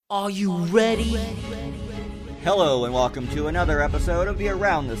Are you ready? Hello and welcome to another episode of the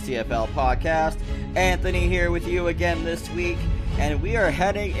Around the CFL podcast. Anthony here with you again this week, and we are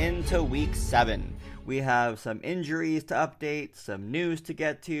heading into week 7. We have some injuries to update, some news to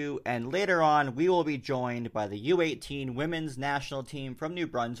get to, and later on we will be joined by the U18 women's national team from New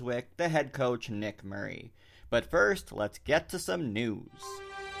Brunswick, the head coach Nick Murray. But first, let's get to some news.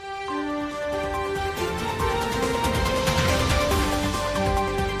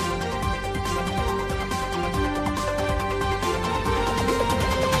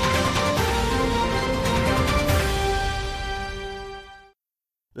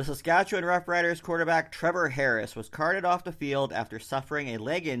 The Saskatchewan Roughriders quarterback Trevor Harris was carted off the field after suffering a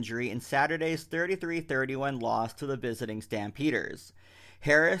leg injury in Saturday's 33-31 loss to the visiting Stampeders.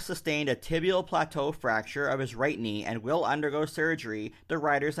 Harris sustained a tibial plateau fracture of his right knee and will undergo surgery, the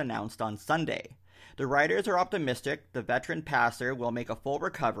Riders announced on Sunday. The Riders are optimistic the veteran passer will make a full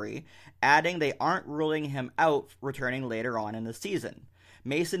recovery, adding they aren't ruling him out returning later on in the season.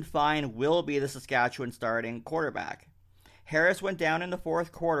 Mason Fine will be the Saskatchewan starting quarterback. Harris went down in the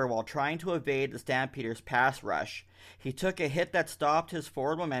fourth quarter while trying to evade the Stampeders' pass rush. He took a hit that stopped his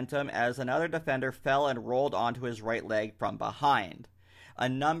forward momentum as another defender fell and rolled onto his right leg from behind. A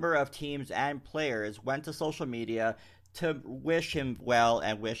number of teams and players went to social media to wish him well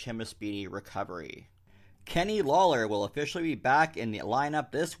and wish him a speedy recovery. Kenny Lawler will officially be back in the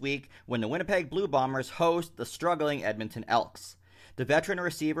lineup this week when the Winnipeg Blue Bombers host the struggling Edmonton Elks. The veteran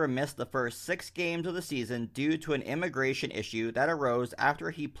receiver missed the first 6 games of the season due to an immigration issue that arose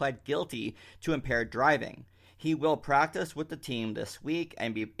after he pled guilty to impaired driving. He will practice with the team this week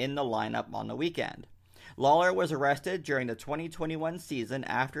and be in the lineup on the weekend. Lawler was arrested during the 2021 season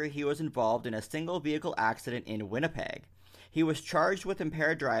after he was involved in a single vehicle accident in Winnipeg. He was charged with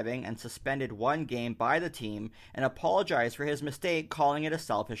impaired driving and suspended 1 game by the team and apologized for his mistake, calling it a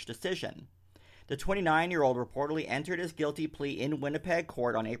selfish decision. The 29-year-old reportedly entered his guilty plea in Winnipeg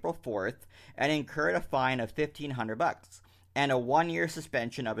court on April 4th and incurred a fine of $1,500 and a 1-year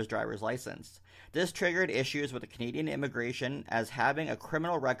suspension of his driver's license. This triggered issues with the Canadian immigration as having a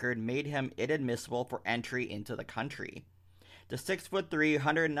criminal record made him inadmissible for entry into the country. The 6'3",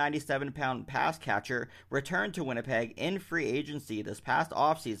 197-pound pass catcher returned to Winnipeg in free agency this past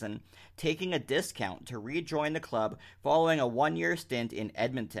offseason, taking a discount to rejoin the club following a 1-year stint in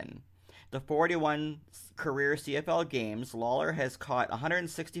Edmonton. The 41 career CFL games, Lawler has caught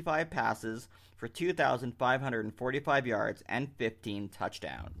 165 passes for 2,545 yards and 15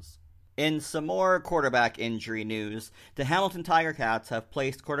 touchdowns. In some more quarterback injury news, the Hamilton Tiger Cats have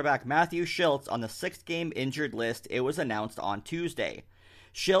placed quarterback Matthew Schiltz on the 6-game injured list it was announced on Tuesday.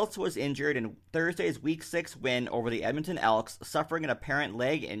 Schiltz was injured in Thursday's Week 6 win over the Edmonton Elks, suffering an apparent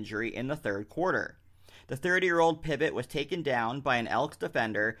leg injury in the third quarter. The 30-year-old pivot was taken down by an Elks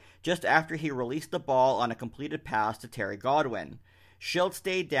defender just after he released the ball on a completed pass to Terry Godwin. Schiltz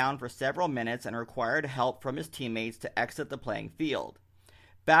stayed down for several minutes and required help from his teammates to exit the playing field.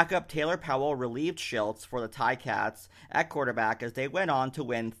 Backup Taylor Powell relieved Schiltz for the Ticats at quarterback as they went on to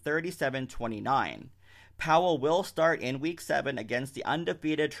win 37-29. Powell will start in Week 7 against the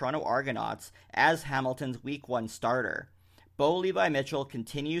undefeated Toronto Argonauts as Hamilton's Week 1 starter. Bo Levi Mitchell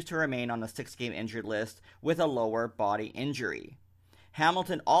continues to remain on the 6-game injured list with a lower body injury.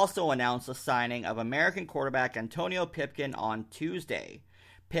 Hamilton also announced the signing of American quarterback Antonio Pipkin on Tuesday.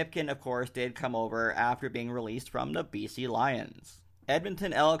 Pipkin, of course, did come over after being released from the BC Lions.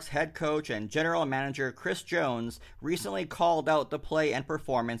 Edmonton Elks head coach and general manager Chris Jones recently called out the play and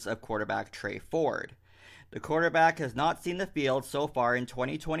performance of quarterback Trey Ford. The quarterback has not seen the field so far in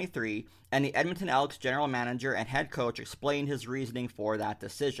 2023, and the Edmonton Elks general manager and head coach explained his reasoning for that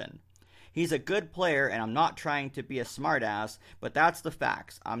decision. He's a good player, and I'm not trying to be a smartass, but that's the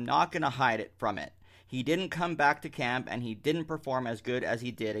facts. I'm not going to hide it from it. He didn't come back to camp, and he didn't perform as good as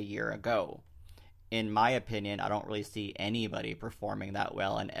he did a year ago. In my opinion, I don't really see anybody performing that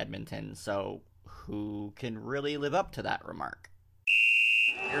well in Edmonton, so who can really live up to that remark?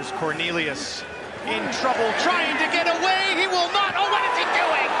 Here's Cornelius. In trouble, trying to get away. He will not. Oh, what is he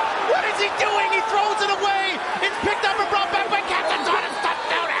doing? What is he doing? He throws it away. It's picked up and brought back by Captain Todd and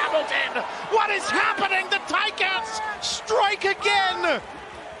touchdown Hamilton. What is happening? The Ticats strike again.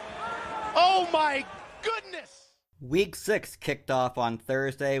 Oh my goodness. Week 6 kicked off on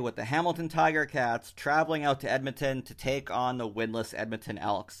Thursday with the Hamilton Tiger Cats traveling out to Edmonton to take on the winless Edmonton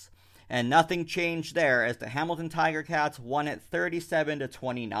Elks. And nothing changed there as the Hamilton Tiger Cats won it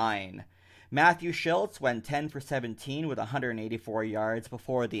 37-29. Matthew Schultz went 10 for 17 with 184 yards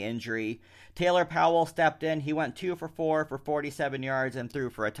before the injury. Taylor Powell stepped in. He went 2 for 4 for 47 yards and threw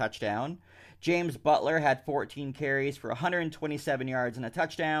for a touchdown. James Butler had 14 carries for 127 yards and a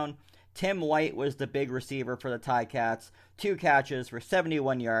touchdown. Tim White was the big receiver for the Ticats, 2 catches for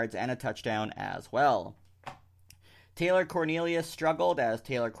 71 yards and a touchdown as well. Taylor Cornelius struggled, as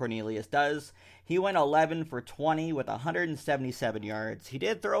Taylor Cornelius does. He went 11 for 20 with 177 yards. He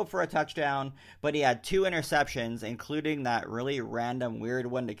did throw for a touchdown, but he had 2 interceptions, including that really random weird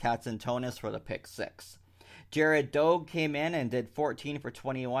one to Katsantonis for the pick 6. Jared Doeg came in and did 14 for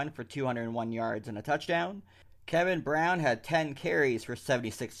 21 for 201 yards and a touchdown. Kevin Brown had 10 carries for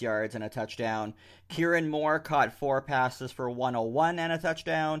 76 yards and a touchdown. Kieran Moore caught 4 passes for 101 and a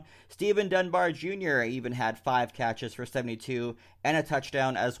touchdown. Stephen Dunbar Jr. even had 5 catches for 72 and a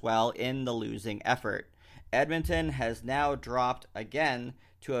touchdown as well in the losing effort. Edmonton has now dropped again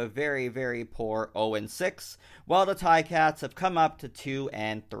to a very, very poor 0-6, while the Ticats have come up to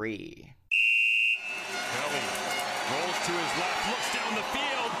 2-3. Kelly rolls to his left, looks down the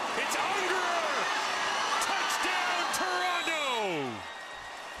field. It's Unger! Touchdown, Toronto!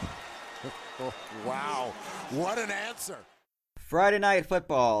 Wow, what an answer. Friday Night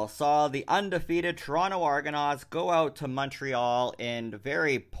Football saw the undefeated Toronto Argonauts go out to Montreal in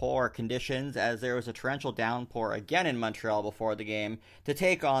very poor conditions, as there was a torrential downpour again in Montreal before the game, to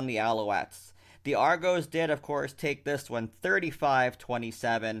take on the Alouettes. The Argos did, of course, take this one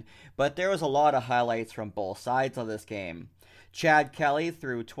 35-27, but there was a lot of highlights from both sides of this game. Chad Kelly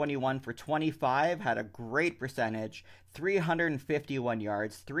threw 21 for 25, had a great percentage, 351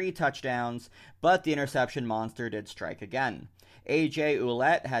 yards, 3 touchdowns, but the interception monster did strike again. AJ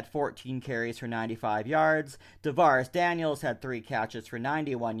Ouellette had 14 carries for 95 yards. DeVaris Daniels had 3 catches for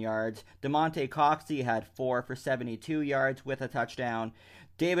 91 yards. DeMonte Coxey had 4 for 72 yards with a touchdown.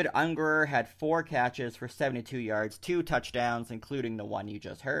 David Ungerer had 4 catches for 72 yards, 2 touchdowns, including the one you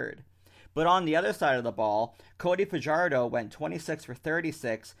just heard. But on the other side of the ball, Cody Fajardo went 26 for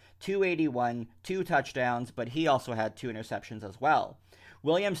 36, 281, 2 touchdowns, but he also had 2 interceptions as well.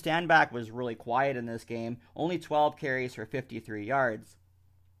 William Stanback was really quiet in this game, only 12 carries for 53 yards.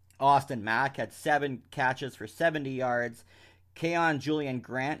 Austin Mack had 7 catches for 70 yards. Keon Julian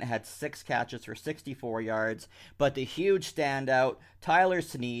Grant had 6 catches for 64 yards, but the huge standout, Tyler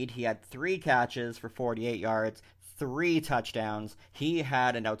Sneed, he had 3 catches for 48 yards, 3 touchdowns. He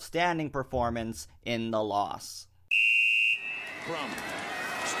had an outstanding performance in the loss. Crum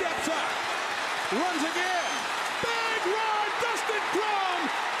steps up, runs again. Big run, Dustin Crum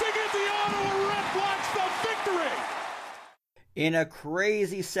to get the Ottawa Red Blacks the victory. In a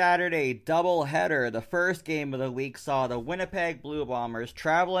crazy Saturday doubleheader, the first game of the week saw the Winnipeg Blue Bombers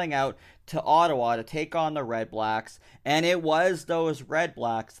traveling out to Ottawa to take on the Red Blacks, and it was those Red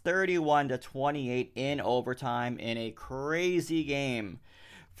Blacks 31-28 in overtime in a crazy game.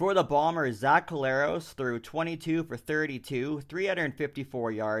 For the Bombers, Zach Collaros threw 22 for 32,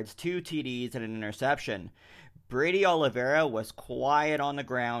 354 yards, 2 TDs, and an interception. Brady Oliveira was quiet on the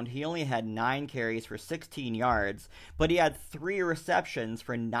ground. He only had 9 carries for 16 yards, but he had 3 receptions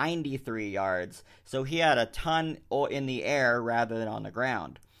for 93 yards, so he had a ton in the air rather than on the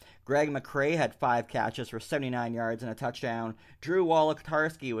ground. Greg McCrae had 5 catches for 79 yards and a touchdown. Drew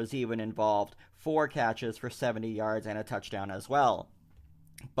Wolotarski was even involved, 4 catches for 70 yards and a touchdown as well.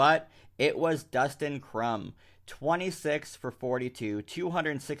 But it was Dustin Crum, 26 for 42,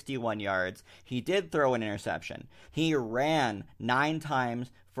 261 yards. He did throw an interception. He ran 9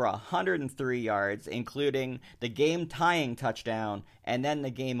 times for 103 yards, including the game-tying touchdown and then the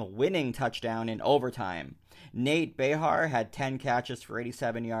game-winning touchdown in overtime. Nate Behar had 10 catches for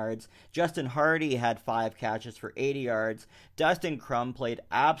 87 yards. Justin Hardy had 5 catches for 80 yards. Dustin Crum played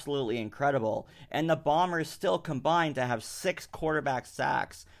absolutely incredible, and the Bombers still combined to have 6 quarterback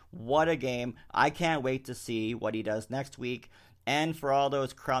sacks. What a game. I can't wait to see what he does next week. And for all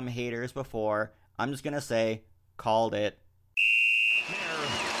those Crum haters before, I'm just going to say, called it.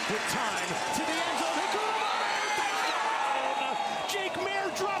 With time to the end zone. Touchdown! Jake Mayer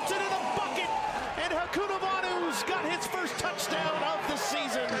drops it in a bucket, and Hakunavanu's got his first touchdown of the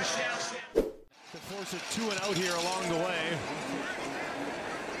season. To force it 2 and out here along the way.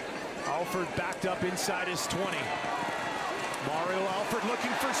 Alford backed up inside his 20. Mario Alford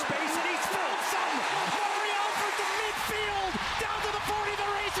looking for space, and he's found some. Mario Alford to midfield, down to the 40. The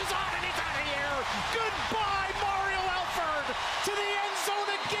race is on, and he's out of here. Goodbye, Mario Alford, to the end zone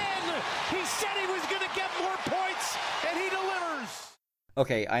again. He said he was going to get more points, and he delivers.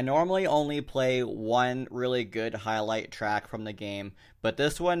 Okay, I normally only play one really good highlight track from the game, but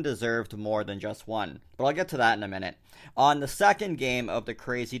this one deserved more than just one. But I'll get to that in a minute. On the second game of the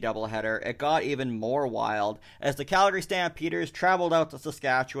crazy doubleheader, it got even more wild as the Calgary Stampeders traveled out to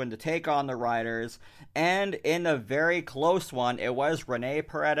Saskatchewan to take on the Riders, and in a very close one, it was Rene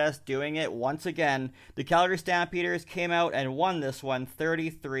Paredes doing it once again. The Calgary Stampeders came out and won this one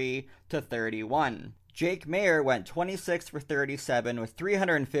 33-31. Jake Mayer went 26 for 37 with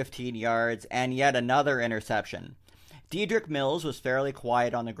 315 yards and yet another interception. Dedrick Mills was fairly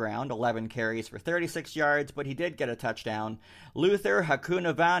quiet on the ground, 11 carries for 36 yards, but he did get a touchdown. Luther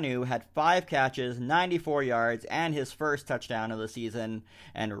Hakunavanu had 5 catches, 94 yards, and his first touchdown of the season.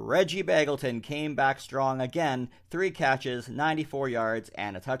 And Reggie Bagleton came back strong again, 3 catches, 94 yards,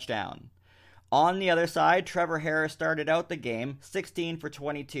 and a touchdown. On the other side, Trevor Harris started out the game 16 for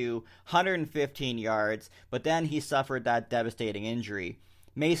 22, 115 yards, but then he suffered that devastating injury.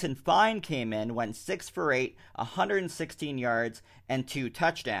 Mason Fine came in, went 6 for 8, 116 yards, and 2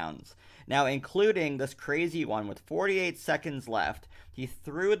 touchdowns. Now, including this crazy one with 48 seconds left, he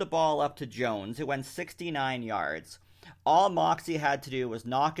threw the ball up to Jones, who went 69 yards. All Moxie had to do was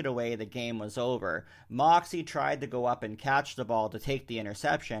knock it away, the game was over. Moxie tried to go up and catch the ball to take the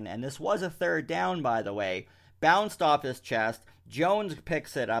interception, and this was a third down, by the way. Bounced off his chest, Jones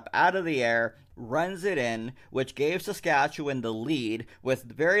picks it up out of the air, runs it in, which gave Saskatchewan the lead with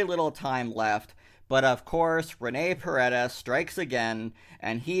very little time left. But of course, Rene Paredes strikes again,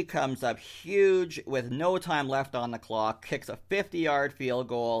 and he comes up huge with no time left on the clock, kicks a 50-yard field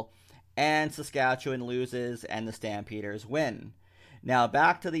goal, and Saskatchewan loses and the Stampeders win. Now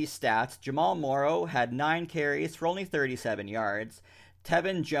back to these stats. Jamal Morrow had 9 carries for only 37 yards.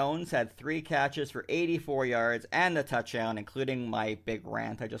 Tevin Jones had 3 catches for 84 yards and a touchdown, including my big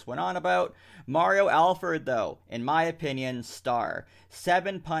rant I just went on about. Mario Alford, though, in my opinion, star.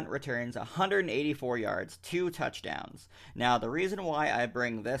 7 punt returns, 184 yards, 2 touchdowns. Now, the reason why I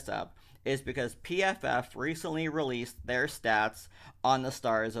bring this up is because PFF recently released their stats on the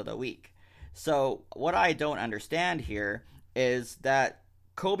Stars of the Week. So, what I don't understand here is that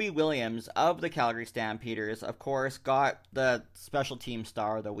Kobe Williams of the Calgary Stampeders, of course, got the Special Team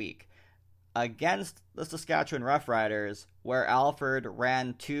Star of the Week against the Saskatchewan Roughriders, where Alford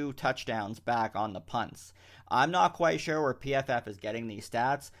ran 2 touchdowns back on the punts. I'm not quite sure where PFF is getting these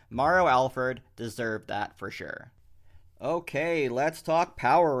stats. Mario Alford deserved that for sure. Okay, let's talk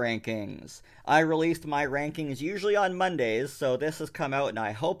power rankings. I released my rankings usually on Mondays, so this has come out and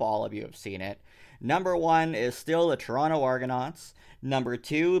I hope all of you have seen it. Number 1 is still the Toronto Argonauts. Number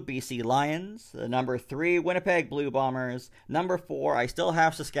 2, BC Lions. Number 3, Winnipeg Blue Bombers. Number 4, I still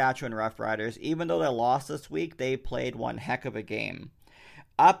have Saskatchewan Roughriders. Even though they lost this week, they played one heck of a game.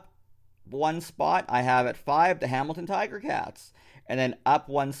 Up 1 spot, I have at 5, the Hamilton Tiger Cats. And then up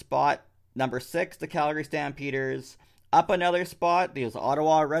 1 spot, number 6, the Calgary Stampeders. Up another spot, these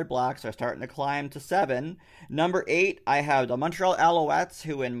Ottawa Red Blacks are starting to climb to 7. Number 8, I have the Montreal Alouettes,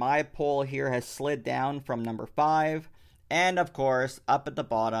 who in my poll here has slid down from number 5. And of course, up at the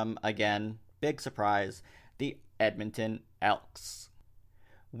bottom, again, big surprise, the Edmonton Elks.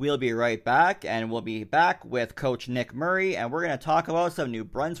 We'll be right back, and we'll be back with Coach Nick Murray, and we're going to talk about some New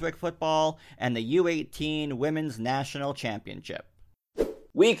Brunswick football and the U18 Women's National Championship.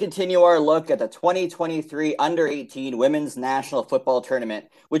 We continue our look at the 2023 Under-18 Women's National Football Tournament,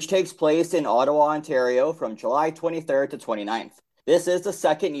 which takes place in Ottawa, Ontario from July 23rd to 29th. This is the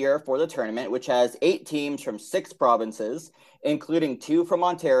second year for the tournament, which has 8 teams from 6 provinces, including 2 from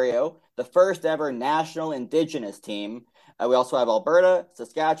Ontario, the first ever national Indigenous team. We also have Alberta,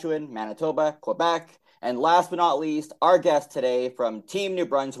 Saskatchewan, Manitoba, Quebec, and last but not least, our guest today from Team New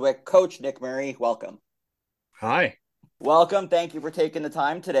Brunswick, Coach Nick Murray. Welcome. Hi. Welcome. Thank you for taking the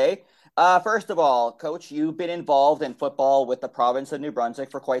time today. First of all, Coach, you've been involved in football with the province of New Brunswick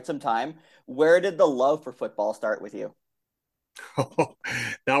for quite some time. Where did the love for football start with you? Oh,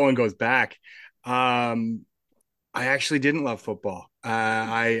 that one goes back. I actually didn't love football.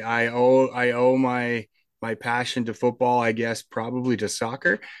 I owe my passion to football, I guess, probably to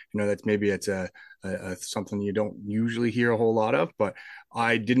soccer. That's maybe it's a something you don't usually hear a whole lot of, but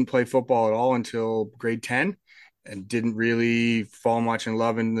I didn't play football at all until grade 10 and didn't really fall much in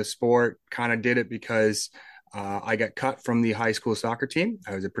love in the sport. Kind of did it because I got cut from the high school soccer team.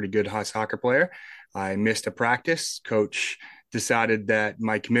 I was a pretty good soccer player. I missed a practice. Coach decided that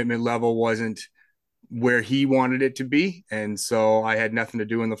my commitment level wasn't where he wanted it to be. And so I had nothing to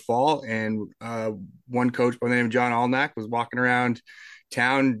do in the fall. And one coach by the name of John Alnack was walking around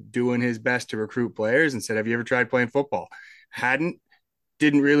town doing his best to recruit players and said, "Have you ever tried playing football?" Hadn't.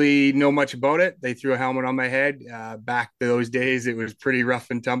 didn't really know much about it. They threw a helmet on my head. Back those days, it was pretty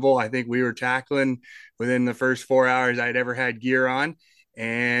rough and tumble. I think we were tackling within the first 4 hours I'd ever had gear on,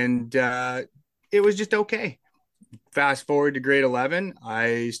 and it was just okay. Fast forward to grade 11,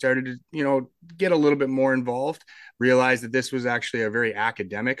 I started to, get a little bit more involved, realized that this was actually a very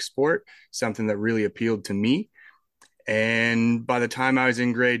academic sport, something that really appealed to me. And by the time I was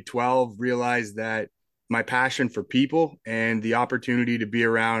in grade 12, realized that my passion for people and the opportunity to be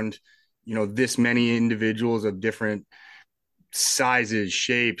around, this many individuals of different sizes,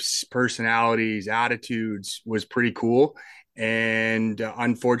 shapes, personalities, attitudes was pretty cool. And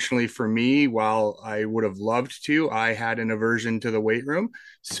unfortunately for me, while I would have loved to, I had an aversion to the weight room.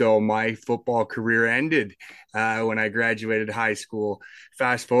 So my football career ended when I graduated high school.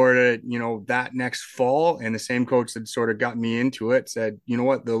 Fast forward to, that next fall, and the same coach that sort of got me into it said, you know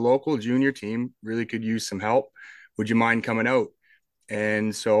what, the local junior team really could use some help. Would you mind coming out?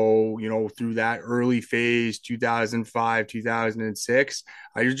 And so, through that early phase, 2005, 2006,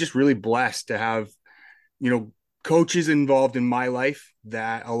 I was just really blessed to have, coaches involved in my life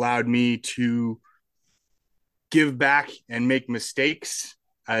that allowed me to give back and make mistakes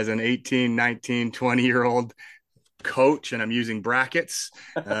as an 18, 19, 20-year-old coach. And I'm using brackets.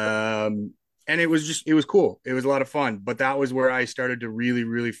 And it was cool. It was a lot of fun. But that was where I started to really,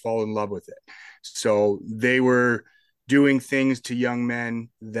 really fall in love with it. So they were doing things to young men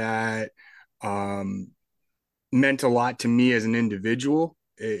that meant a lot to me as an individual.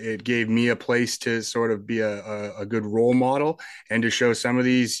 It gave me a place to sort of be a good role model and to show some of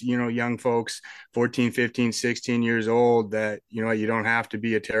these, young folks, 14, 15, 16 years old, that, you don't have to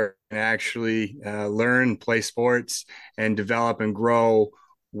be a terrorist and actually learn, play sports, and develop and grow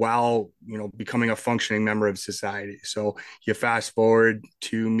while, becoming a functioning member of society. So you fast forward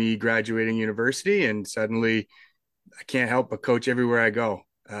to me graduating university, and suddenly I can't help but coach everywhere I go.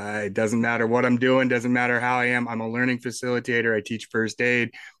 It doesn't matter what I'm doing, doesn't matter how I am. I'm a learning facilitator. I teach first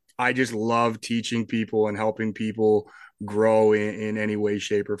aid. I just love teaching people and helping people grow in any way,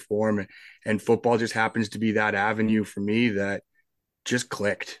 shape, or form. And football just happens to be that avenue for me that just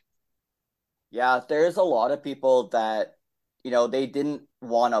clicked. Yeah, there's a lot of people that, they didn't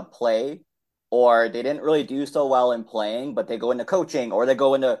want to play or they didn't really do so well in playing, but they go into coaching or they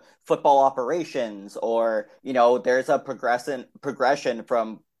go into football operations or, there's a progression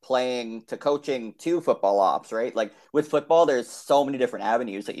from playing to coaching to football ops, right? Like with football, there's so many different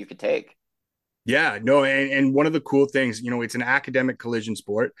avenues that you could take. Yeah, no, and one of the cool things, it's an academic collision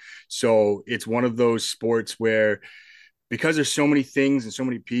sport. So it's one of those sports where, because there's so many things and so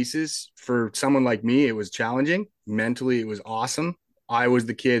many pieces, for someone like me, it was challenging. Mentally, it was awesome. I was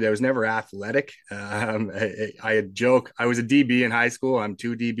the kid that was never athletic. I joke, I was a DB in high school. I'm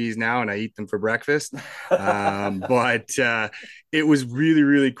two DBs now, and I eat them for breakfast. But it was really,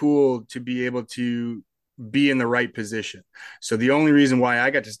 really cool to be able to be in the right position. So the only reason why I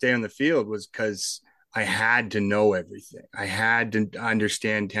got to stay on the field was because I had to know everything. I had to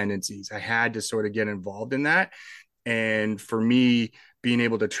understand tendencies. I had to sort of get involved in that. And for me, being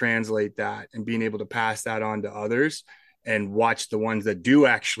able to translate that and being able to pass that on to others and watch the ones that do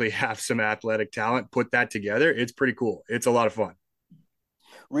actually have some athletic talent put that together, it's pretty cool. It's a lot of fun.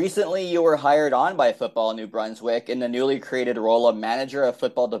 Recently, you were hired on by Football New Brunswick in the newly created role of Manager of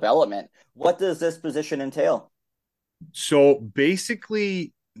Football Development. What does this position entail? So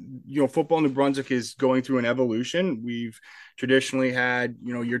basically, Football New Brunswick is going through an evolution. We've traditionally had,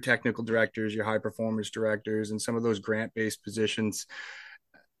 your technical directors, your high performance directors, and some of those grant based positions,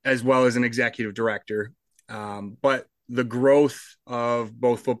 as well as an executive director. But the growth of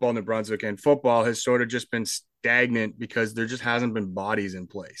both Football New Brunswick and football has sort of just been stagnant because there just hasn't been bodies in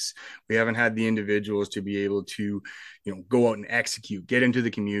place. We haven't had the individuals to be able to, go out and execute, get into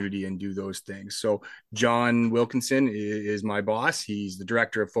the community and do those things. So John Wilkinson is my boss. He's the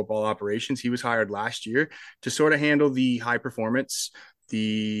director of football operations. He was hired last year to sort of handle the high performance,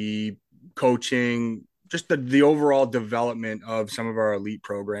 the coaching, just the overall development of some of our elite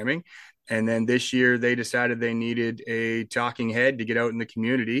programming. And then this year they decided they needed a talking head to get out in the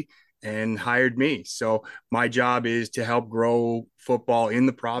community and hired me. So my job is to help grow football in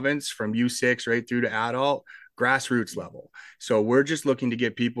the province from U6 right through to adult, grassroots level. So we're just looking to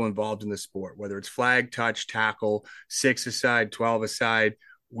get people involved in the sport, whether it's flag, touch, tackle, 6-a-side, 12-a-side.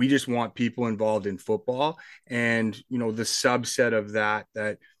 We just want people involved in football. And, the subset of that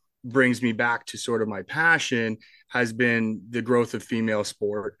brings me back to sort of my passion has been the growth of female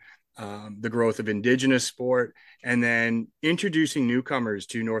sport, the growth of Indigenous sport, and then introducing newcomers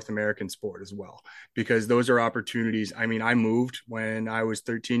to North American sport as well, because those are opportunities. I mean, I moved when I was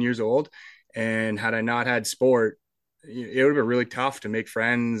 13 years old, and had I not had sport, it would have been really tough to make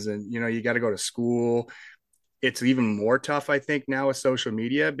friends, and you got to go to school. It's even more tough, I think, now with social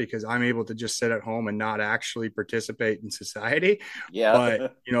media, because I'm able to just sit at home and not actually participate in society.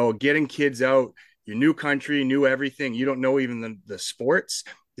 But, Yeah. getting kids out, your new country, new everything, you don't know even the sports.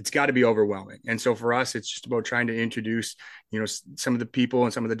 It's got to be overwhelming. And so for us, it's just about trying to introduce, some of the people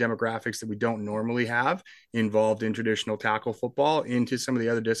and some of the demographics that we don't normally have involved in traditional tackle football into some of the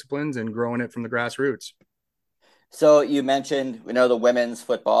other disciplines and growing it from the grassroots. So you mentioned, the women's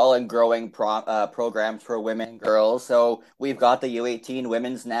football and growing programs for women and girls. So we've got the U18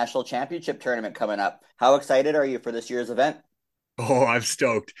 Women's National Championship Tournament coming up. How excited are you for this year's event? Oh, I'm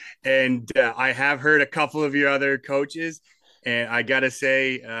stoked. And I have heard a couple of your other coaches, and I gotta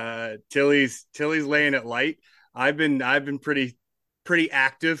say, Tilly's laying it light. I've been pretty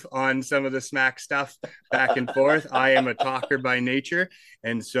active on some of the smack stuff back and forth. I am a talker by nature,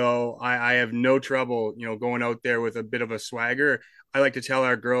 and so I have no trouble, going out there with a bit of a swagger. I like to tell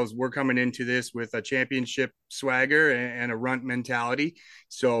our girls we're coming into this with a championship swagger and a runt mentality.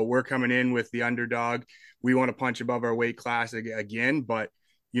 So we're coming in with the underdog. We want to punch above our weight class again, but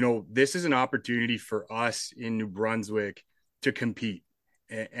this is an opportunity for us in New Brunswick to compete.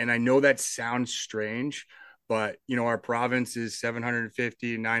 And I know that sounds strange, but our province is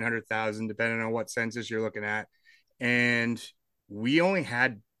 750, 900,000, depending on what census you're looking at. And we only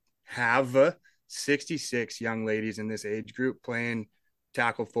have 66 young ladies in this age group playing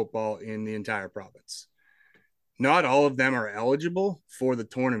tackle football in the entire province. Not all of them are eligible for the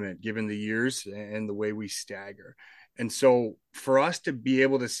tournament given the years and the way we stagger. And so for us to be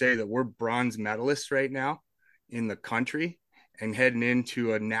able to say that we're bronze medalists right now in the country and heading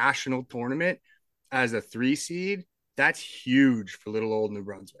into a national tournament as a 3 seed, that's huge for little old New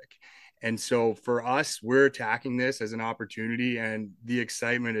Brunswick. And so for us, we're attacking this as an opportunity, and the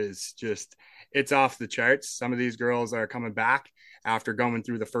excitement is just, it's off the charts. Some of these girls are coming back after going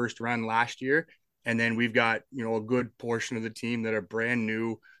through the first run last year. And then we've got, a good portion of the team that are brand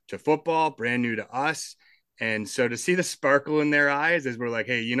new to football, brand new to us. And so to see the sparkle in their eyes as we're like,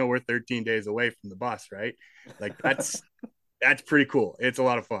 hey, we're 13 days away from the bus, right? Like that's pretty cool. It's a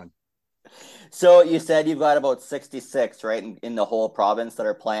lot of fun. So you said you've got about 66, right, in the whole province that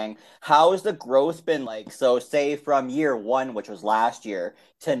are playing. How has the growth been like? So say from year one, which was last year,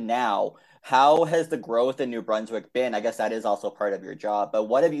 to now, how has the growth in New Brunswick been? I guess that is also part of your job, but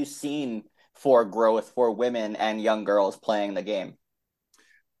what have you seen for growth for women and young girls playing the game?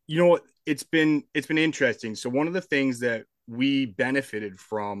 What? It's been interesting. So one of the things that we benefited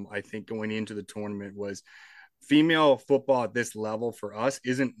from, I think, going into the tournament was female football at this level for us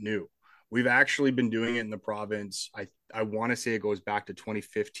isn't new. We've actually been doing it in the province. I want to say it goes back to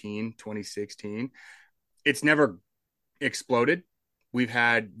 2015, 2016. It's never exploded. We've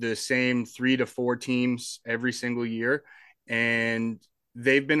had the same 3 to 4 teams every single year, and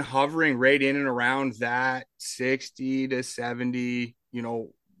they've been hovering right in and around that 60 to 70,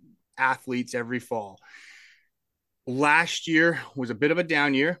 athletes every fall. Last year was a bit of a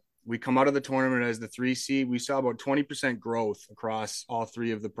down year. We come out of the tournament as the 3 seed. We saw about 20% growth across all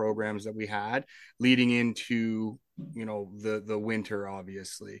 3 of the programs that we had leading into, the winter,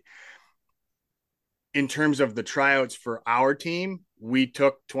 obviously. In terms of the tryouts for our team, we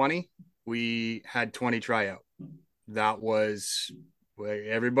took 20. We had 20 tryout. That was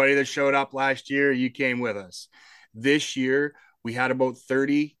everybody that showed up last year, you came with us. This year, we had about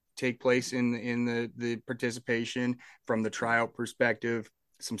 30 take place in the participation from the tryout perspective.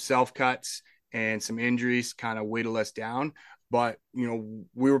 Some self cuts and some injuries kind of weighted us down, but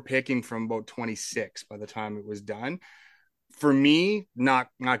we were picking from about 26 by the time it was done. For me, not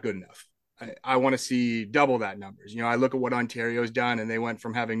good enough. I want to see double that numbers. I look at what Ontario's done, and they went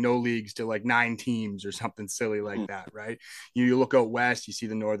from having no leagues to like 9 teams or something silly like that, right? You look out west, you see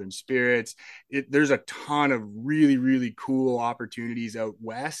the Northern Spirits. There's a ton of really, really cool opportunities out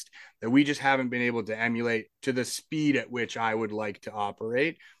west that we just haven't been able to emulate to the speed at which I would like to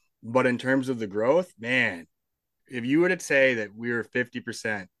operate. But in terms of the growth, man, if you were to say that we were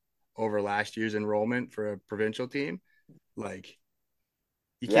 50% over last year's enrollment for a provincial team, like,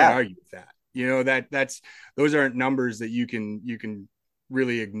 you can't Yeah. argue with that. That's those aren't numbers that you can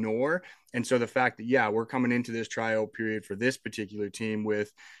really ignore. And so the fact that we're coming into this tryout period for this particular team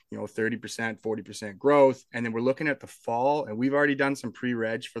with 30%, 40% growth, and then we're looking at the fall, and we've already done some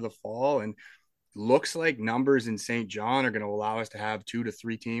pre-reg for the fall, and looks like numbers in St. John are going to allow us to have 2 to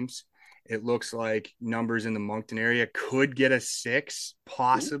 3 teams. It looks like numbers in the Moncton area could get a 6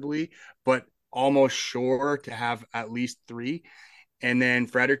 possibly, but almost sure to have at least 3. And then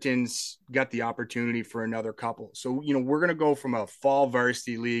Fredericton's got the opportunity for another couple. So, we're going to go from a fall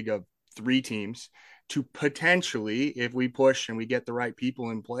varsity league of 3 teams to potentially, if we push and we get the right people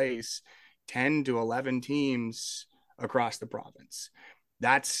in place, 10 to 11 teams across the province.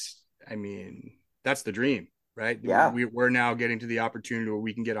 That's, I mean, that's the dream, right? Yeah. We're now getting to the opportunity where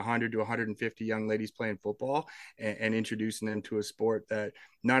we can get 100 to 150 young ladies playing football and introducing them to a sport that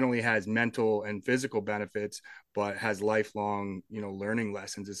not only has mental and physical benefits, but has lifelong, learning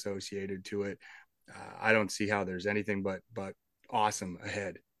lessons associated to it. I don't see how there's anything but awesome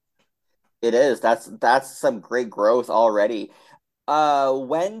ahead. It is. That's some great growth already.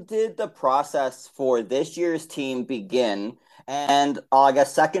 When did the process for this year's team begin? And I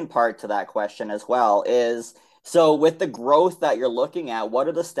guess second part to that question as well is, so with the growth that you're looking at, what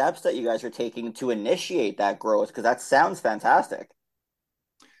are the steps that you guys are taking to initiate that growth? Because that sounds fantastic.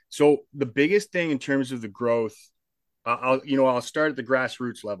 So the biggest thing in terms of the growth, I'll start at the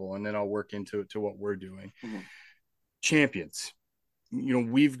grassroots level and then I'll work into what we're doing. Mhm. Champions.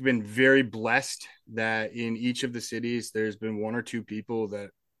 We've been very blessed that in each of the cities, there's been one or two people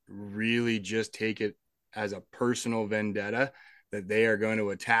that really just take it as a personal vendetta that they are going to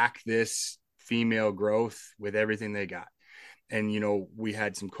attack this female growth with everything they got. And, we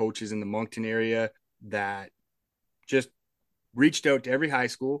had some coaches in the Moncton area that just reached out to every high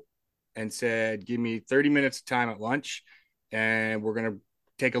school and said, give me 30 minutes of time at lunch and we're going to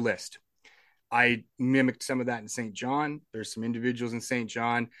take a list. I mimicked some of that in St. John. There's some individuals in St.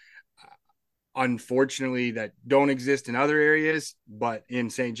 John, unfortunately, that don't exist in other areas, but in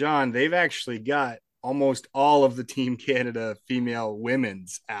St. John, they've actually got almost all of the Team Canada female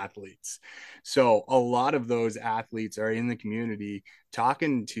women's athletes. So a lot of those athletes are in the community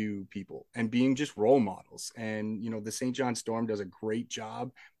talking to people and being just role models. And, the St. John Storm does a great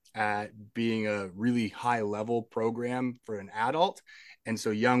job at being a really high level program for an adult. And so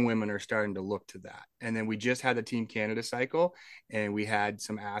young women are starting to look to that. And then we just had the Team Canada cycle and we had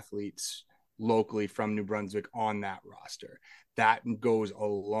some athletes locally from New Brunswick on that roster. That goes a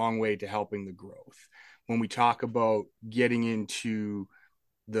long way to helping the growth. When we talk about getting into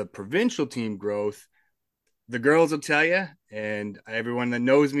the provincial team growth, the girls will tell you, and everyone that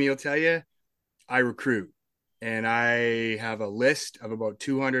knows me will tell you, I recruit. And I have a list of about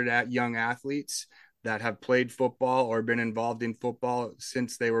 200 young athletes that have played football or been involved in football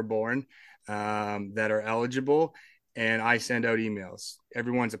since they were born, that are eligible. And I send out emails.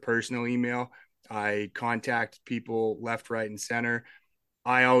 Everyone's a personal email. I contact people left, right, and center.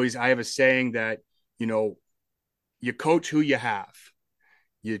 I have a saying that, you coach who you have.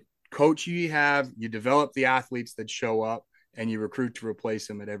 You coach who you have, you develop the athletes that show up, and you recruit to replace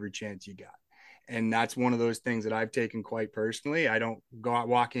them at every chance you got. And that's one of those things that I've taken quite personally. I don't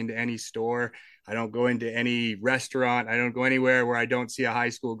walk into any store. I don't go into any restaurant. I don't go anywhere where I don't see a high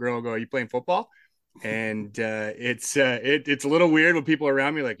school girl go, "Are you playing football?" And it's a little weird when people are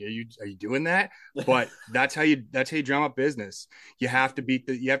around me like, are you doing that? But that's how you drum up business. You have to beat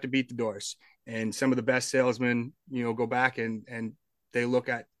the doors. And some of the best salesmen, go back and they look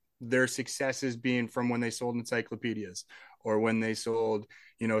at their successes being from when they sold encyclopedias or when they sold,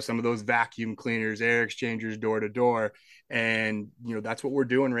 some of those vacuum cleaners, air exchangers, door to door. And, that's what we're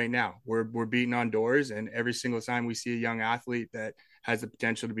doing right now. We're beating on doors, and every single time we see a young athlete that has the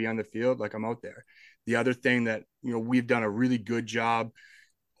potential to be on the field, like, I'm out there. The other thing that, we've done a really good job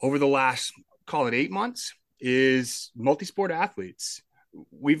over the last, call it 8 months, is multi-sport athletes.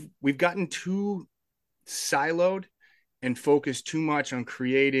 We've gotten too siloed and focused too much on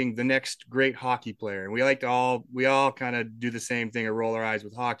creating the next great hockey player. And we all kind of do the same thing and roll our eyes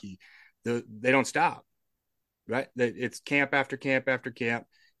with hockey. They don't stop, right? It's camp after camp after camp.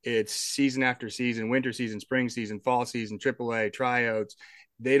 It's season after season, winter season, spring season, fall season, AAA, tryouts.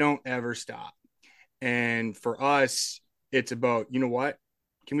 They don't ever stop. And for us, it's about, what?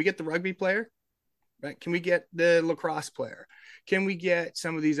 Can we get the rugby player? Right? Can we get the lacrosse player? Can we get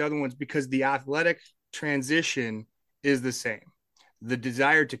some of these other ones? Because the athletic transition is the same. The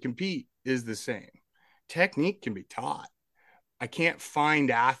desire to compete is the same. Technique can be taught. I can't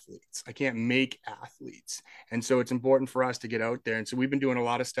find athletes. I can't make athletes. And so it's important for us to get out there. And so we've been doing a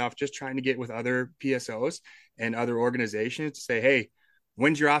lot of stuff, just trying to get with other PSOs and other organizations to say, hey,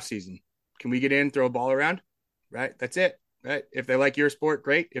 when's your off season? Can we get in, throw a ball around? Right? That's it. Right? If they like your sport,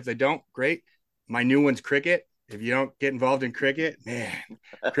 great. If they don't, great. My new one's cricket. If you don't get involved in cricket, man,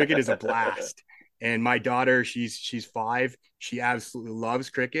 cricket is a blast. And my daughter, she's 5. She absolutely loves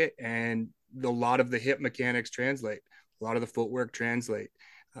cricket, and a lot of the hip mechanics translate. A lot of the footwork translate.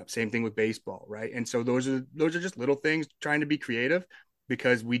 Same thing with baseball, right? And so those are just little things, trying to be creative,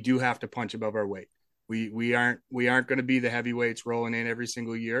 because we do have to punch above our weight. We aren't going to be the heavyweights rolling in every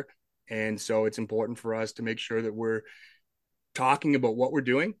single year, and so it's important for us to make sure that we're talking about what we're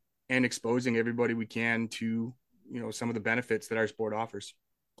doing and exposing everybody we can to, some of the benefits that our sport offers.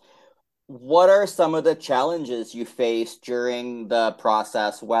 What are some of the challenges you faced during the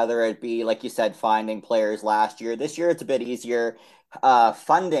process, whether it be, like you said, finding players last year? This year it's a bit easier.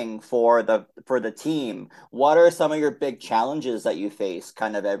 Funding for the team. What are some of your big challenges that you face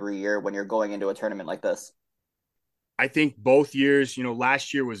kind of every year when you're going into a tournament like this? I think both years,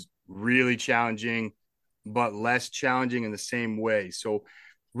 last year was really challenging, but less challenging in the same way. So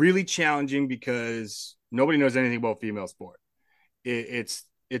really challenging because nobody knows anything about female sport.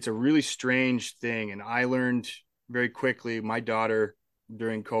 It's a really strange thing. And I learned very quickly, my daughter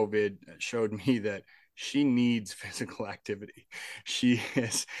during COVID showed me that she needs physical activity. She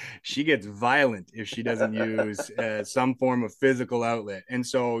gets violent if she doesn't use some form of physical outlet. And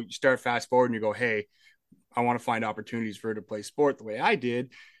so you start fast forward and you go, hey, I want to find opportunities for her to play sport the way I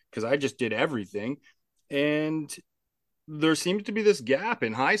did, because I just did everything. And there seems to be this gap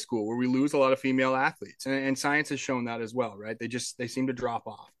in high school where we lose a lot of female athletes, and science has shown that as well, right? They seem to drop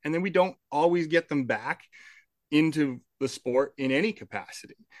off, and then we don't always get them back into the sport in any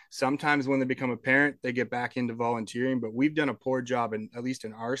capacity. Sometimes when they become a parent, they get back into volunteering, but we've done a poor job, at least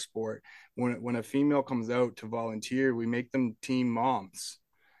in our sport, when a female comes out to volunteer, we make them team moms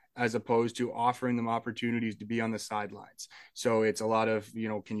as opposed to offering them opportunities to be on the sidelines. So it's a lot of,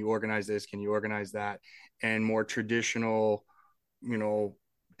 can you organize this? Can you organize that? And more traditional,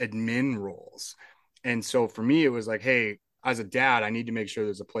 admin roles. And so for me, it was like, hey, as a dad, I need to make sure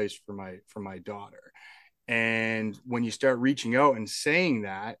there's a place for my daughter. And when you start reaching out and saying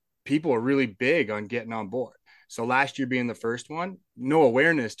that, people are really big on getting on board. So last year being the first one, no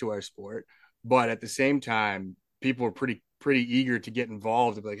awareness to our sport, but at the same time, people were pretty eager to get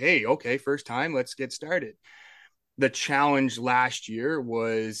involved and be like, hey, okay, first time, let's get started. The challenge last year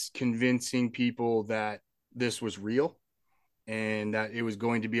was convincing people that this was real and that it was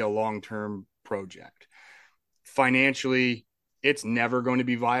going to be a long-term project. Financially, it's never going to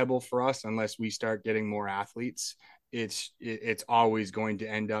be viable for us unless we start getting more athletes. It's always going to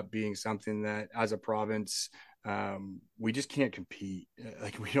end up being something that as a province, we just can't compete.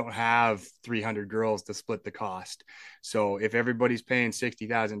 Like, we don't have 300 girls to split the cost. So if everybody's paying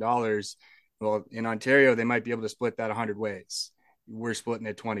 $60,000, well, in Ontario, they might be able to split that 100 ways. We're splitting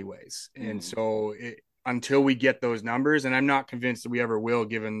it 20 ways. And so until we get those numbers, and I'm not convinced that we ever will,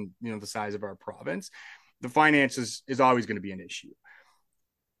 given, the size of our province, the finances is always going to be an issue.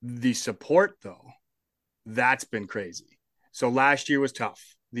 The support, though, that's been crazy. So last year was tough.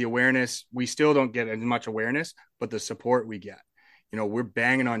 The awareness, we still don't get as much awareness, but the support we get, we're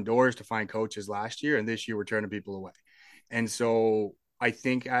banging on doors to find coaches last year, and this year we're turning people away. And so I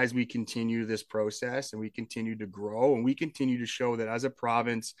think as we continue this process and we continue to grow and we continue to show that as a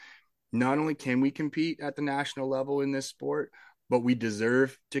province, not only can we compete at the national level in this sport, but we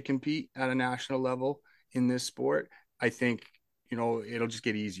deserve to compete at a national level in this sport, I think, it'll just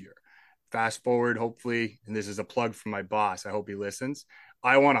get easier. Fast forward, hopefully, and this is a plug for my boss, I hope he listens,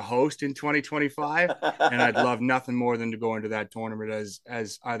 I want to host in 2025, and I'd love nothing more than to go into that tournament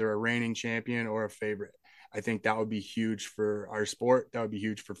as either a reigning champion or a favorite. I think that would be huge for our sport. That would be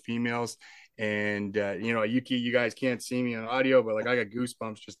huge for females. And, you guys can't see me on audio, but I got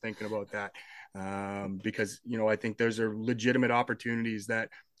goosebumps just thinking about that. Because, I think those are legitimate opportunities that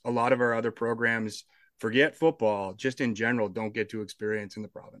a lot of our other programs, forget football, just in general, don't get to experience in the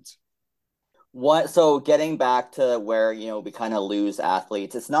province. So getting back to where, we kind of lose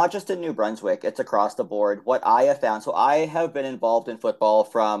athletes, it's not just in New Brunswick, it's across the board. What I have found, so I have been involved in football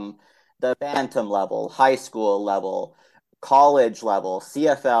from the bantam level, high school level, college level,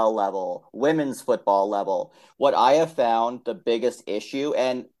 CFL level, women's football level. What I have found the biggest issue,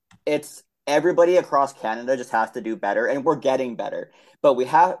 and it's everybody across Canada just has to do better, and we're getting better, but we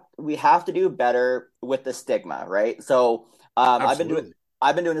have to do better with the stigma, right? So I've been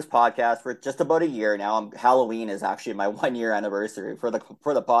doing this podcast for just about a year now. Halloween is actually my 1 year anniversary for the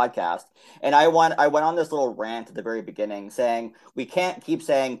podcast, and I went on this little rant at the very beginning saying we can't keep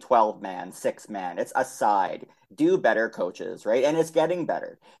saying 12-man, 6-man. It's a side. Do better, coaches, right? And it's getting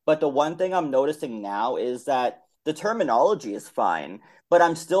better. But the one thing I'm noticing now is that the terminology is fine, but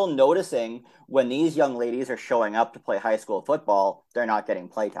I'm still noticing when these young ladies are showing up to play high school football, they're not getting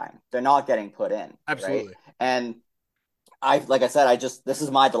playtime. They're not getting put in, Absolutely. right? And like I said, this is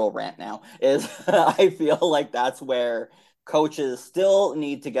my little rant now, is I feel like that's where coaches still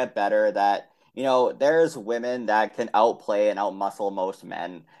need to get better, that, there's women that can outplay and outmuscle most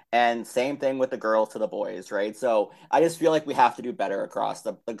men. And same thing with the girls to the boys, right? So I just feel like we have to do better across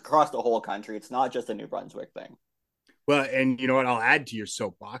the whole country. It's not just a New Brunswick thing. Well, and you know what? I'll add to your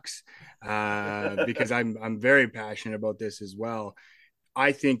soapbox because I'm very passionate about this as well.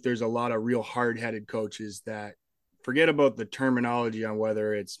 I think there's a lot of real hard-headed coaches that forget about the terminology on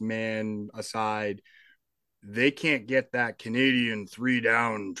whether it's man aside. They can't get that Canadian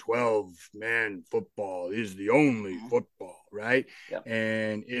 3-down 12-man football is the only football, right? Yep.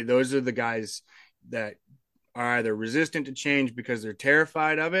 And those are the guys that are either resistant to change because they're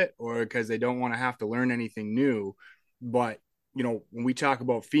terrified of it or because they don't want to have to learn anything new. But, when we talk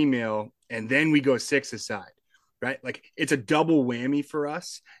about female and then we go six aside, right? Like it's a double whammy for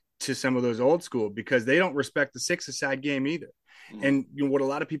us to some of those old school because they don't respect the six aside game either. And what a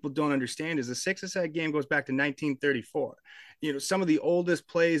lot of people don't understand is the six aside game goes back to 1934. Some of the oldest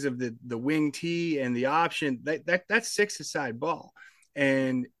plays of the wing tee and the option that's six aside ball.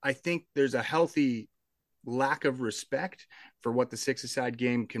 And I think there's a healthy lack of respect for what the six aside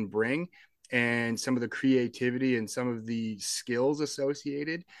game can bring and some of the creativity and some of the skills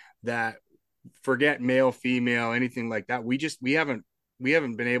associated that forget male, female, anything like that. We haven't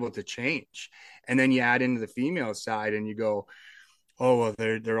been able to change. And then you add into the female side and you go, oh, well,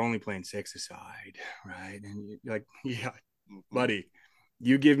 they're only playing six aside, right? And you're like, yeah, buddy,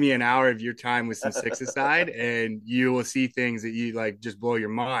 you give me an hour of your time with some six aside and you will see things that you like just blow your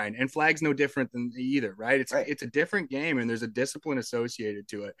mind. And flag's no different than either, right? It's a different game and there's a discipline associated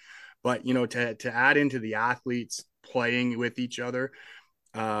to it. But, to add into the athletes playing with each other,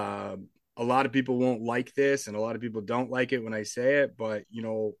 a lot of people won't like this and a lot of people don't like it when I say it, but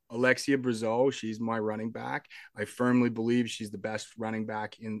Alexia Brazeau, she's my running back. I firmly believe she's the best running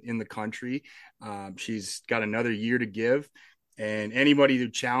back in the country. She's got another year to give. And anybody who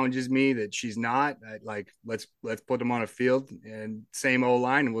challenges me that she's not, let's put them on a field and same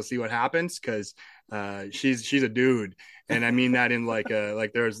O-line and we'll see what happens. Cause she's a dude. And I mean that in like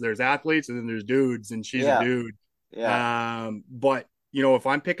there's athletes and then there's dudes and she's a dude. Yeah. But if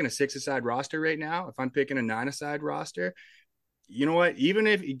I'm picking a six-a-side roster right now, if I'm picking a nine-a-side roster, you know what? Even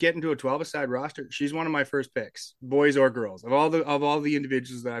if you get into a 12-a-side roster, she's one of my first picks, boys or girls. Of all the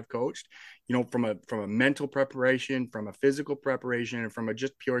individuals that I've coached, from a mental preparation, from a physical preparation, and from a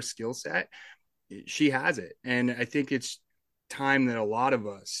just pure skill set, she has it. And I think it's time that a lot of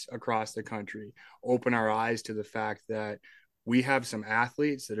us across the country open our eyes to the fact that we have some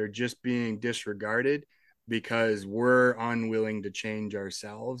athletes that are just being disregarded because we're unwilling to change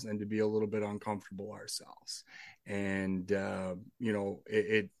ourselves and to be a little bit uncomfortable ourselves. And,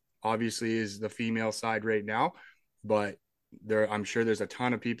 it obviously is the female side right now, but I'm sure there's a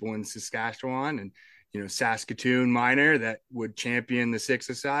ton of people in Saskatchewan and, Saskatoon minor that would champion the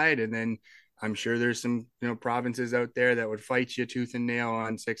six-a-side. And then I'm sure there's some, provinces out there that would fight you tooth and nail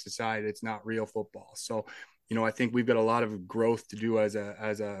on six-a-side. It's not real football. So, I think we've got a lot of growth to do as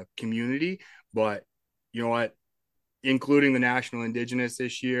a community, but you know what, including the National Indigenous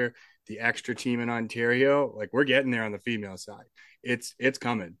this year, the extra team in Ontario, like we're getting there on the female side. It's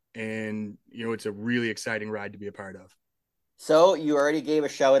coming. And, it's a really exciting ride to be a part of. So you already gave a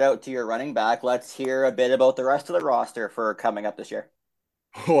shout out to your running back. Let's hear a bit about the rest of the roster for coming up this year.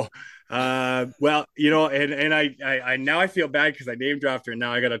 Oh, well, and I now I feel bad because I name dropped her and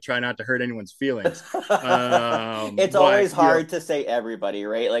now I got to try not to hurt anyone's feelings. It's always hard to say everybody,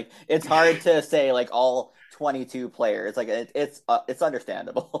 right? Like it's hard to say like all 22 players. Like it's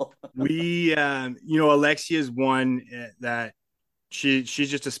understandable. Alexia's one that she's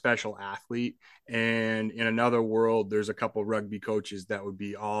just a special athlete. And in another world, there's a couple rugby coaches that would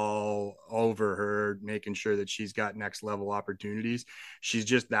be all over her, making sure that she's got next level opportunities. She's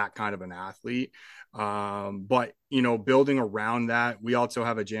just that kind of an athlete. But, building around that, we also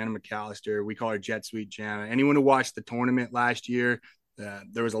have a Jana McAllister. We call her Jet Sweet Jana. Anyone who watched the tournament last year,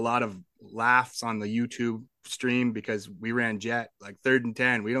 there was a lot of laughs on the YouTube stream because we ran jet, like 3rd and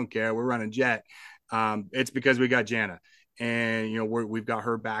 10. We don't care. We're running jet. It's because we got Jana. And, we've got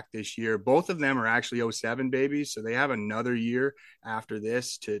her back this year. Both of them are actually 07 babies. So they have another year after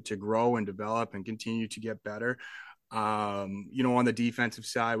this to grow and develop and continue to get better. On the defensive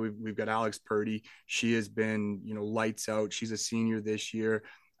side, we've got Alex Purdy. She has been, lights out. She's a senior this year.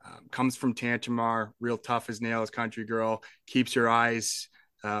 Comes from Tantramar, real tough as nails, country girl, keeps her eyes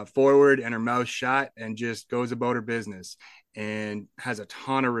forward and her mouth shut and just goes about her business and has a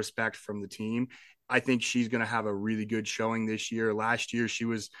ton of respect from the team. I think she's going to have a really good showing this year. Last year, she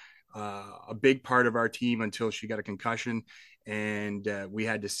was a big part of our team until she got a concussion and we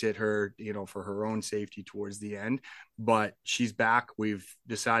had to sit her, for her own safety towards the end, but she's back. We've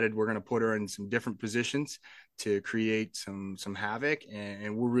decided we're going to put her in some different positions to create some havoc.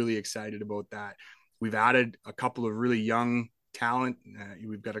 And we're really excited about that. We've added a couple of really young talent.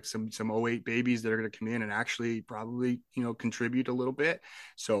 We've got some 08 babies that are going to come in and actually probably, contribute a little bit.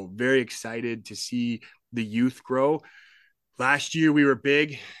 So very excited to see the youth grow. Last year we were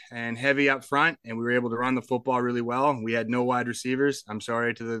big and heavy up front, and we were able to run the football really well. We had no wide receivers. I'm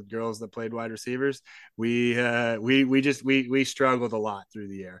sorry to the girls that played wide receivers. We struggled a lot through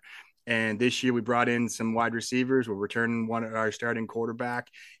the air. And this year we brought in some wide receivers. We're returning one of our starting quarterback,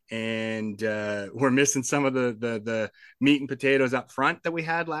 and we're missing some of the meat and potatoes up front that we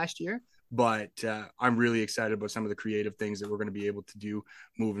had last year. But I'm really excited about some of the creative things that we're going to be able to do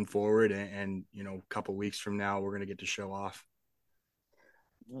moving forward. And a couple of weeks from now, we're going to get to show off.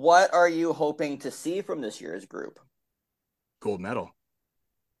 What are you hoping to see from this year's group? Gold medal.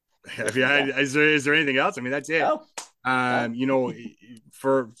 Is there anything else? I mean, that's it. No.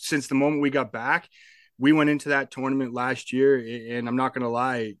 Since the moment we got back, we went into that tournament last year, and I'm not going to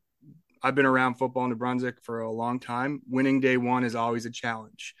lie, I've been around football in New Brunswick for a long time. Winning day one is always a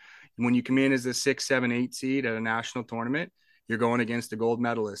challenge. When you come in as a 6, 7, 8 seed at a national tournament, you're going against a gold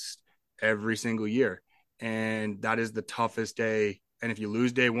medalist every single year, and that is the toughest day. And if you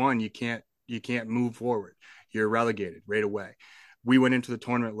lose day one, you can't move forward. You're relegated right away. We went into the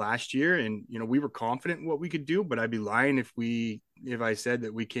tournament last year, and we were confident in what we could do, but I'd be lying if I said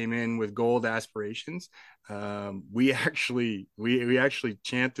that we came in with gold aspirations. We actually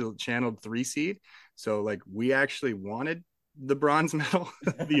channeled 3 seed, so like we actually wanted the bronze medal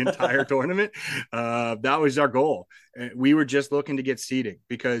the entire tournament. That was our goal. We were just looking to get seeding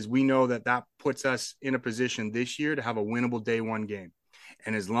because we know that puts us in a position this year to have a winnable day one game.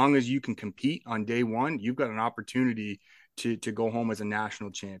 And as long as you can compete on day one, you've got an opportunity to go home as a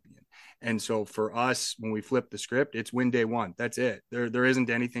national champion. And so for us, when we flip the script, it's win day one. That's it. There isn't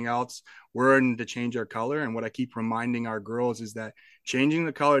anything else. We're in to change our color. And what I keep reminding our girls is that changing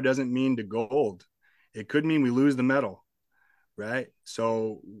the color doesn't mean to gold. It could mean we lose the medal. Right.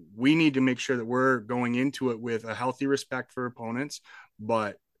 So we need to make sure that we're going into it with a healthy respect for opponents,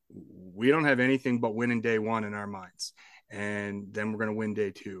 but we don't have anything but winning day one in our minds. And then we're going to win day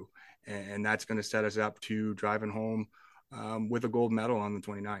two. And that's going to set us up to driving home with a gold medal on the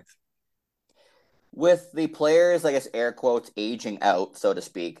 29th. With the players, I guess, air quotes, aging out, so to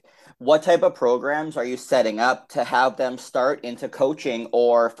speak, what type of programs are you setting up to have them start into coaching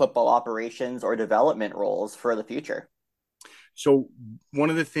or football operations or development roles for the future? So one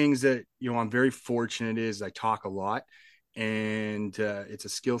of the things that, I'm very fortunate is I talk a lot, and it's a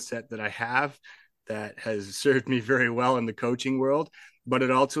skill set that I have that has served me very well in the coaching world, but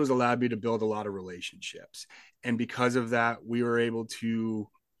it also has allowed me to build a lot of relationships. And because of that, we were able to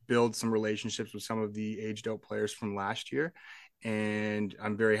build some relationships with some of the aged out players from last year. And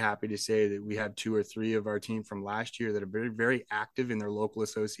I'm very happy to say that we have 2 or 3 of our team from last year that are very, very active in their local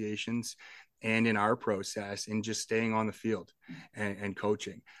associations and in our process and just staying on the field and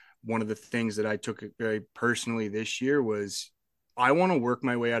coaching. One of the things that I took very personally this year was I want to work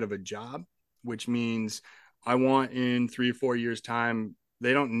my way out of a job, which means I want in 3 or 4 years' time,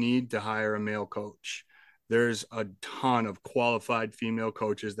 they don't need to hire a male coach. There's a ton of qualified female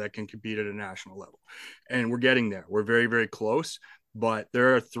coaches that can compete at a national level. And we're getting there. We're very, very close. But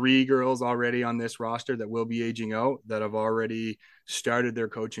there are 3 girls already on this roster that will be aging out that have already started their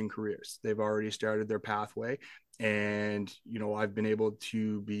coaching careers. They've already started their pathway. And, I've been able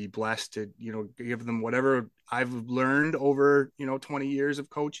to be blessed to, give them whatever I've learned over, 20 years of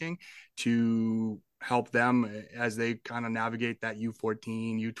coaching to help them as they kind of navigate that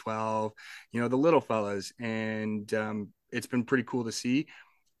U14, U12, the little fellas. And it's been pretty cool to see.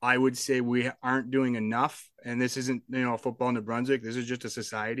 I would say we aren't doing enough, and this isn't, football in New Brunswick. This is just a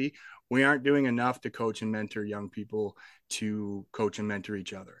society. We aren't doing enough to coach and mentor young people to coach and mentor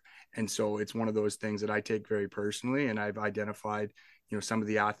each other. And so it's one of those things that I take very personally, and I've identified, some of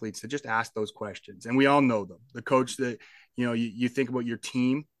the athletes that just ask those questions, and we all know them. The coach that, you think about your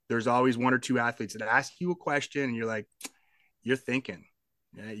team, there's always 1 or 2 athletes that ask you a question, and you're like, you're thinking,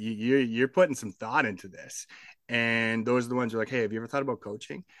 you're putting some thought into this. And those are the ones who are like, hey, have you ever thought about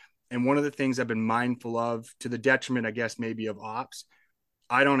coaching? And one of the things I've been mindful of, to the detriment, I guess, maybe of ops,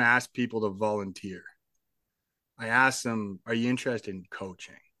 I don't ask people to volunteer. I ask them, are you interested in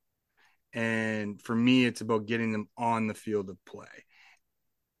coaching? And for me, it's about getting them on the field of play.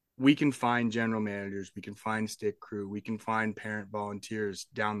 We can find general managers, we can find stick crew, we can find parent volunteers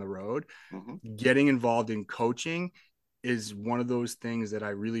down the road. Mm-hmm. Getting involved in coaching is one of those things that I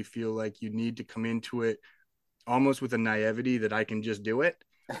really feel like you need to come into it almost with a naivety that I can just do it.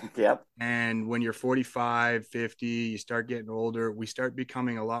 Yep. And when you're 45, 50, you start getting older, we start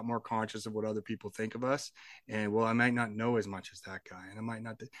becoming a lot more conscious of what other people think of us. And well, I might not know as much as that guy, and I might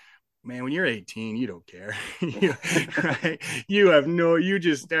not. Man, when you're 18, you don't care. Right? You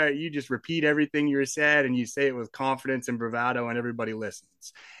just repeat everything you said, and you say it with confidence and bravado, and everybody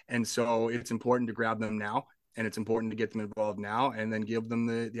listens. And so it's important to grab them now. and it's important to get them involved now and then give them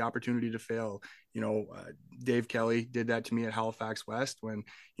the opportunity to fail. Dave Kelly did that to me at Halifax West when,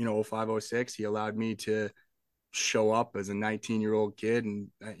 0506, he allowed me to show up as a 19-year-old kid and,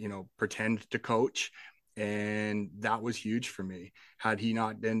 pretend to coach. And that was huge for me. Had he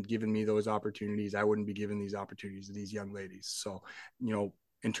not been given me those opportunities, I wouldn't be given these opportunities to these young ladies. So,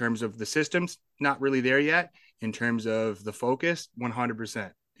 in terms of the systems, not really there yet. In terms of the focus,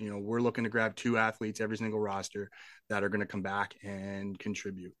 100%. We're looking to grab 2 athletes every single roster that are going to come back and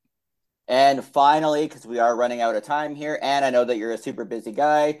contribute. And finally, because we are running out of time here, and I know that you're a super busy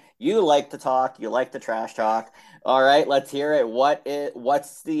guy, you like to talk, you like to trash talk. All right, let's hear it.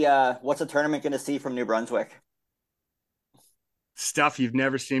 What's the tournament going to see from New Brunswick? Stuff you've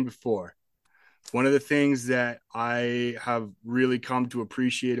never seen before. One of the things that I have really come to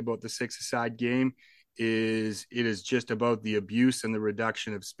appreciate about the 6-a-side game is it is just about the abuse and the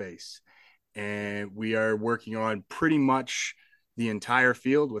reduction of space. And we are working on pretty much the entire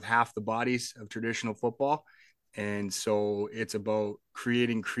field with half the bodies of traditional football. And so it's about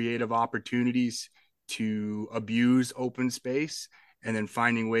creating creative opportunities to abuse open space and then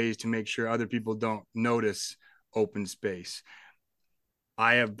finding ways to make sure other people don't notice open space.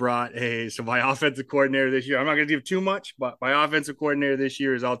 I have brought my offensive coordinator this year, I'm not going to give too much, but my offensive coordinator this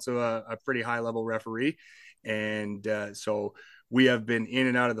year is also a pretty high level referee. And so we have been in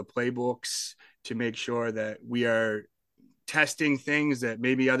and out of the playbooks to make sure that we are testing things that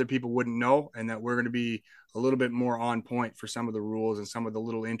maybe other people wouldn't know, and that we're going to be a little bit more on point for some of the rules and some of the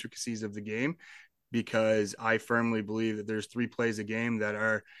little intricacies of the game, because I firmly believe that there's 3 plays a game that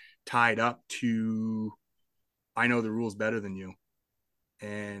are tied up to, I know the rules better than you,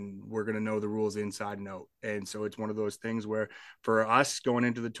 and we're going to know the rules inside and out. And so it's one of those things where for us going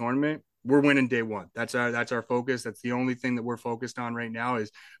into the tournament, we're winning day one. That's our focus. That's the only thing that we're focused on right now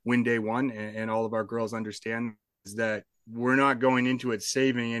is win day one. And all of our girls understand is that we're not going into it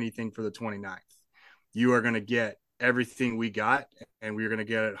saving anything for the 29th. You are going to get everything we got, and we're going to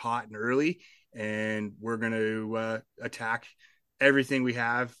get it hot and early, and we're going to attack everything we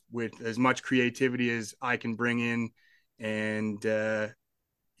have with as much creativity as I can bring in. And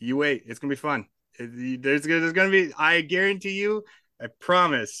you wait, it's going to be fun. There's going to be, I guarantee you, I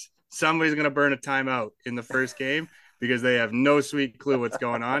promise, somebody's going to burn a timeout in the first game because they have no sweet clue what's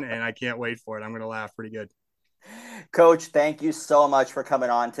going on, and I can't wait for it. I'm going to laugh pretty good. Coach, thank you so much for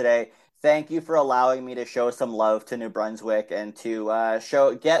coming on today. Thank you for allowing me to show some love to New Brunswick and to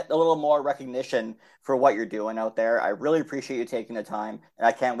get a little more recognition for what you're doing out there. I really appreciate you taking the time, and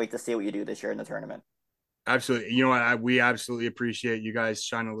I can't wait to see what you do this year in the tournament. Absolutely. You know what? We absolutely appreciate you guys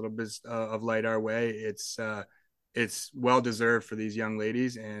shining a little bit of light our way. It's well deserved for these young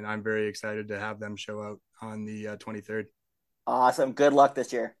ladies, and I'm very excited to have them show out on the 23rd. Awesome. Good luck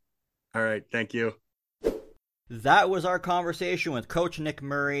this year. All right. Thank you. That was our conversation with Coach Nick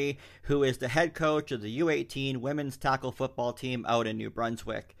Murray, who is the head coach of the U18 women's tackle football team out in New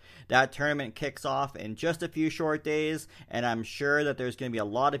Brunswick. That tournament kicks off in just a few short days, and I'm sure that there's going to be a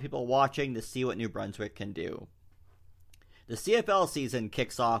lot of people watching to see what New Brunswick can do. The CFL season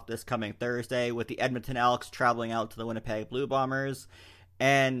kicks off this coming Thursday with the Edmonton Elks traveling out to the Winnipeg Blue Bombers.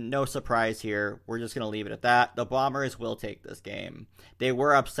 And no surprise here, we're just going to leave it at that. The Bombers will take this game. They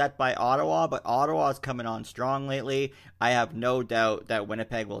were upset by Ottawa, but Ottawa's coming on strong lately. I have no doubt that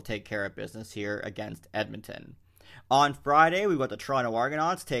Winnipeg will take care of business here against Edmonton. On Friday, we've got the Toronto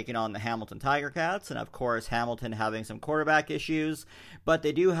Argonauts taking on the Hamilton Tiger Cats, and of course Hamilton having some quarterback issues, but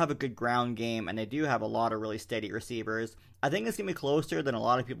they do have a good ground game, and they do have a lot of really steady receivers. I think it's going to be closer than a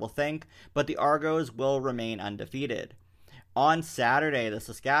lot of people think, but the Argos will remain undefeated. On Saturday, the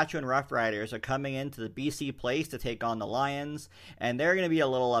Saskatchewan Roughriders are coming into the BC Place to take on the Lions, and they're going to be a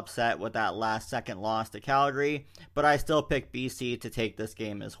little upset with that last-second loss to Calgary, but I still pick BC to take this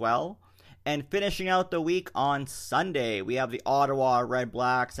game as well. And finishing out the week on Sunday, we have the Ottawa Red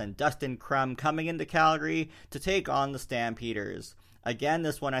Blacks and Dustin Crum coming into Calgary to take on the Stampeders. Again,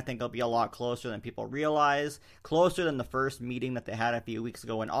 this one I think will be a lot closer than people realize, closer than the first meeting that they had a few weeks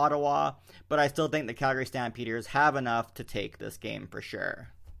ago in Ottawa, but I still think the Calgary Stampeders have enough to take this game for sure.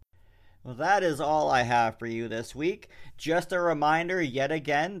 Well, that is all I have for you this week. Just a reminder yet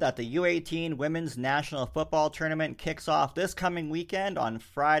again that the U18 Women's National Football Tournament kicks off this coming weekend on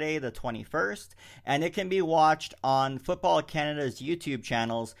Friday the 21st, and it can be watched on Football Canada's YouTube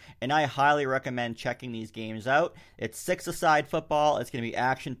channels, and I highly recommend checking these games out. It's 6-a-side football, it's going to be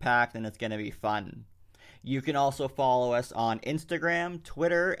action-packed, and it's going to be fun. You can also follow us on Instagram,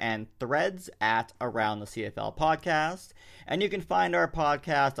 Twitter, and Threads at Around the CFL Podcast. And you can find our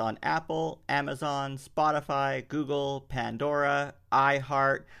podcast on Apple, Amazon, Spotify, Google, Pandora,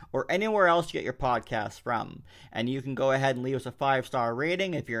 iHeart, or anywhere else you get your podcasts from. And you can go ahead and leave us a 5-star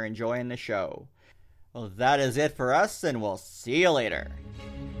rating if you're enjoying the show. Well, that is it for us, and we'll see you later.